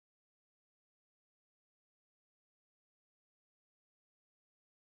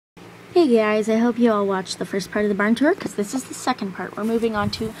Hey guys, I hope you all watched the first part of the barn tour because this is the second part. We're moving on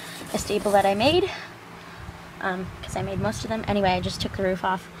to a stable that I made because I made most of them. Anyway, I just took the roof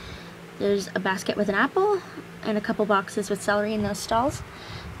off. There's a basket with an apple and a couple boxes with celery in those stalls.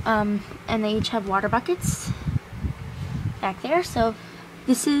 And they each have water buckets back there. So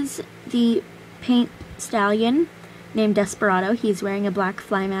this is the paint stallion named Desperado. He's wearing a black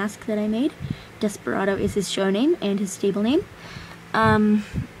fly mask that I made. Desperado is his show name and his stable name.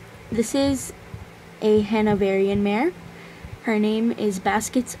 This is a Hanoverian mare. Her name is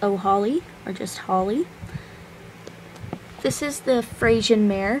Baskets O'Holly, or just Holly. This is the Frisian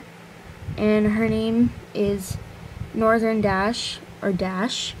mare, and her name is Northern Dash, or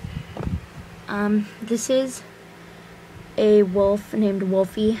Dash. This is a wolf named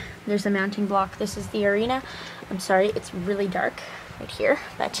Wolfie. There's a mounting block. This is the arena. I'm sorry, it's really dark right here,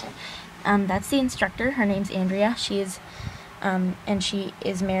 but that's the instructor. Her name's Andrea. She is and she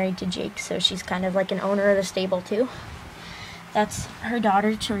is married to Jake, so she's kind of like an owner of the stable too. That's her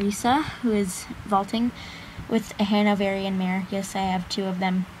daughter Teresa, who is vaulting with a Hanoverian mare. Yes, I have two of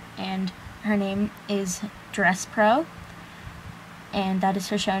them, and her name is Dress Pro, and that is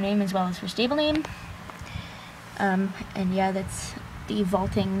her show name as well as her stable name. And yeah, that's the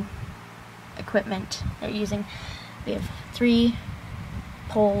vaulting equipment they're using. We have 3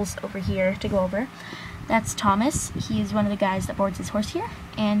 poles over here to go over. That's Thomas. He is one of the guys that boards his horse here.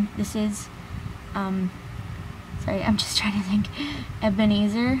 And this is, sorry, I'm just trying to think,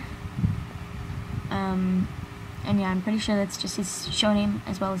 Ebenezer. And yeah, I'm pretty sure that's just his show name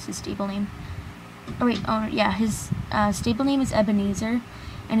as well as his stable name. Oh wait, oh yeah, his stable name is Ebenezer,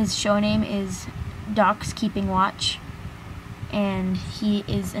 and his show name is Doc's Keeping Watch. And he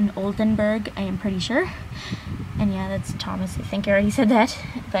is an Oldenburg, I am pretty sure. And yeah, that's Thomas. I think I already said that,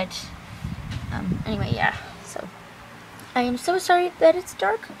 but anyway, yeah, so I am so sorry that it's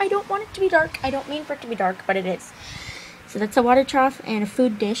dark. I don't want it to be dark. I don't mean for it to be dark, but it is. So that's a water trough and a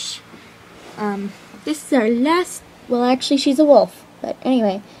food dish. This is our last, well, actually she's a wolf, but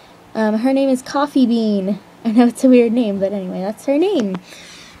anyway, her name is Coffee Bean. I know it's a weird name, but anyway, that's her name.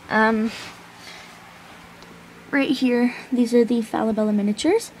 Right here, these are the Falabella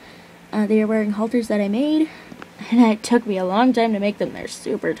miniatures. They are wearing halters that I made, and it took me a long time to make them. They're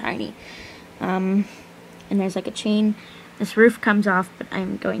super tiny. And there's like a chain. This roof comes off, but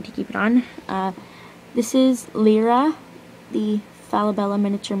I'm going to keep it on. This is Lyra, the Falabella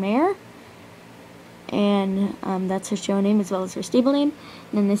miniature mare, and that's her show name as well as her stable name.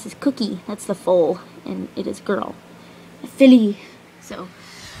 And then this is Cookie, that's the foal, and it is girl, a filly. So,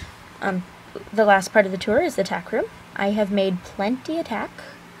 the last part of the tour is the tack room. I have made plenty of tack.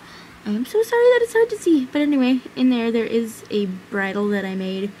 I am so sorry that it's hard to see, but anyway, in there is a bridle that I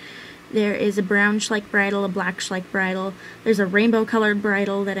made. There is a brown Schleich bridle, a black Schleich bridle. There's a rainbow colored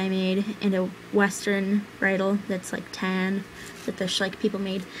bridle that I made, and a western bridle that's like tan that the Schleich people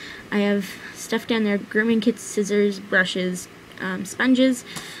made. I have stuff down there, grooming kits, scissors, brushes, sponges,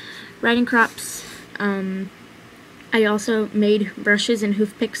 riding crops. I also made brushes and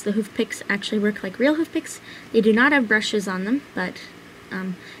hoof picks. The hoof picks actually work like real hoof picks. They do not have brushes on them, but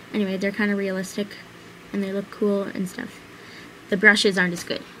anyway, they're kind of realistic and they look cool and stuff. The brushes aren't as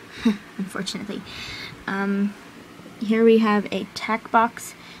good, unfortunately. Here we have a tack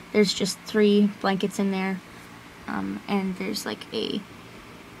box. There's just 3 blankets in there, and there's like a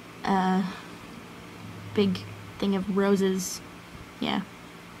big thing of roses. Yeah.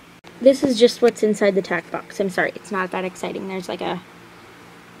 This is just what's inside the tack box. I'm sorry, it's not that exciting. There's like a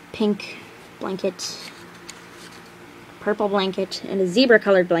pink blanket, purple blanket, and a zebra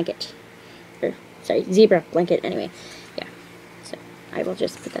colored blanket. Or, sorry, zebra blanket, anyway. Yeah, so I will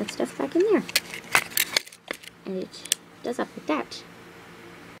just put that stuff back in there. And it does up like that.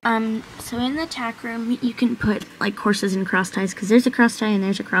 So in the tack room, you can put like horses and cross ties, because there's a cross tie and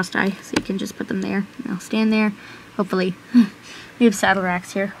there's a cross tie, so you can just put them there. And they'll stand there, hopefully. We have saddle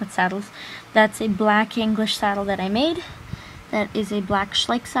racks here with saddles. That's a black English saddle that I made. That is a black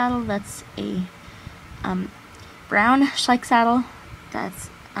Schleich saddle. That's a brown Schleich saddle.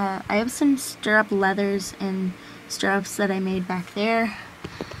 That's I have some stirrup leathers and stirrups that I made back there.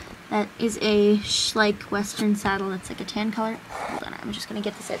 That is a Schleich Western saddle. That's like a tan color. Hold on, I'm just gonna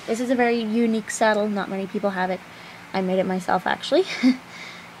get this out. This is a very unique saddle. Not many people have it. I made it myself actually,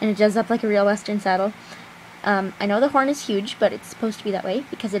 and it does up like a real Western saddle. I know the horn is huge, but it's supposed to be that way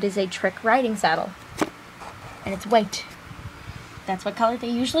because it is a trick riding saddle. And it's white. That's what color they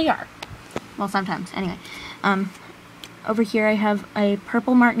usually are. Well, sometimes. Anyway. Over here I have a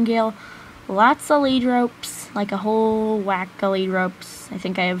purple martingale, lots of lead ropes, like a whole whack of lead ropes. I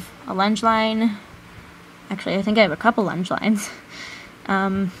think I have a lunge line. Actually, I think I have a couple lunge lines.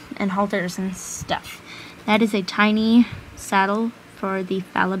 and halters and stuff. That is a tiny saddle for the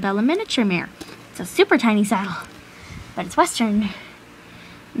Falabella miniature mare. It's a super tiny saddle, but it's Western.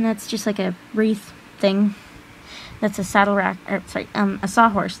 And that's just like a wreath thing. That's a saddle rack, or sorry, a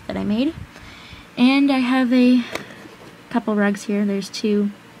sawhorse that I made. And I have a couple rugs here. There's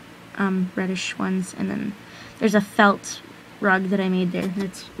two reddish ones, and then there's a felt rug that I made there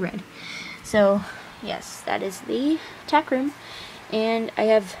that's red. So yes, that is the tack room. And I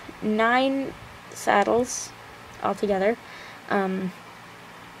have 9 saddles altogether. How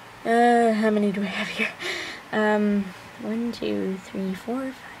many do I have here? 1, 2, 3,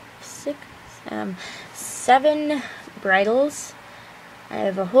 4, 5, 6, 7 bridles. I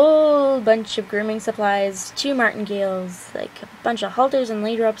have a whole bunch of grooming supplies, 2 martingales, like a bunch of halters and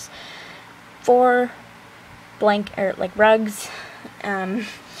lead ropes, 4 rugs. I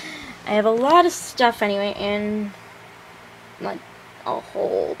have a lot of stuff anyway, and like a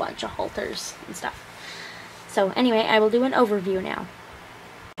whole bunch of halters and stuff. So anyway, I will do an overview now.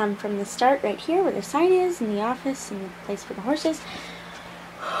 From the start right here where the sign is, and the office, and the place for the horses.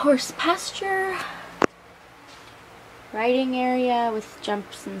 Horse pasture. Riding area with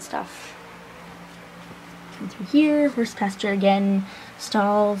jumps and stuff. Come through here, horse pasture again,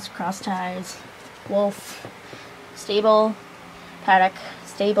 stalls, cross ties, wolf, stable, paddock,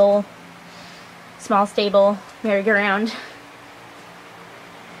 stable, small stable, merry-go-round,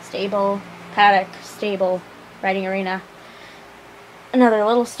 stable, paddock, stable, riding arena, another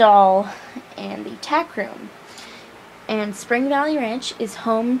little stall, and the tack room. And Spring Valley Ranch is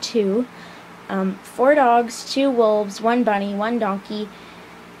home to 4 dogs, 2 wolves, 1 bunny, 1 donkey,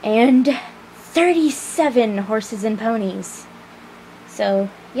 and 37 horses and ponies. So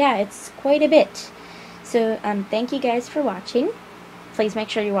yeah, it's quite a bit. So thank you guys for watching. Please make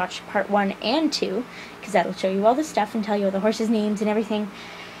sure you watch part 1 and 2, because that'll show you all the stuff and tell you all the horses' names and everything.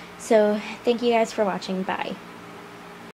 So thank you guys for watching. Bye.